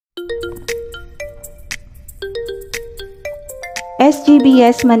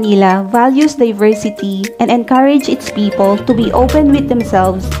SGBS Manila values diversity and encourage its people to be open with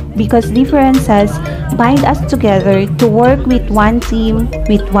themselves because differences bind us together to work with one team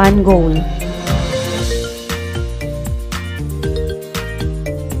with one goal.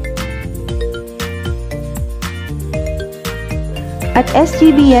 At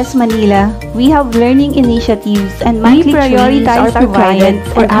SGBS Manila, we have learning initiatives and monthly prioritize our clients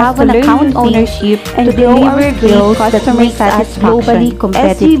and have an account ownership and deliver skills that makes us globally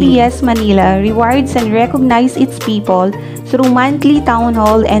competitive. SGBS Manila rewards and recognizes its people through monthly town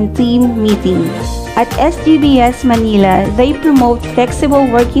hall and team meetings. At SGBS Manila, they promote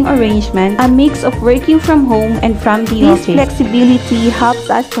flexible working arrangements, a mix of working from home and from the office. This flexibility helps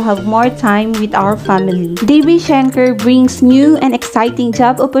us to have more time with our family. DB Schenker brings new and exciting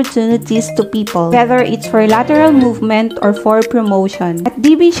job opportunities to people, whether it's for lateral movement or for promotion. At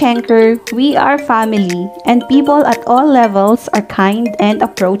DB Schenker, we are family, and people at all levels are kind and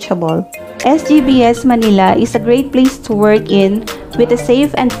approachable. SGBS Manila is a great place to work in with a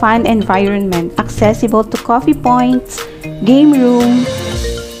safe and fun environment, accessible to coffee points, game room,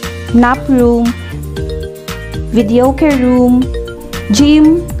 nap room, videoke room,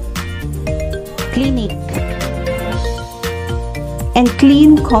 gym, clinic, and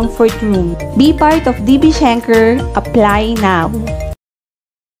clean comfort room. Be part of DB Schenker. Apply now.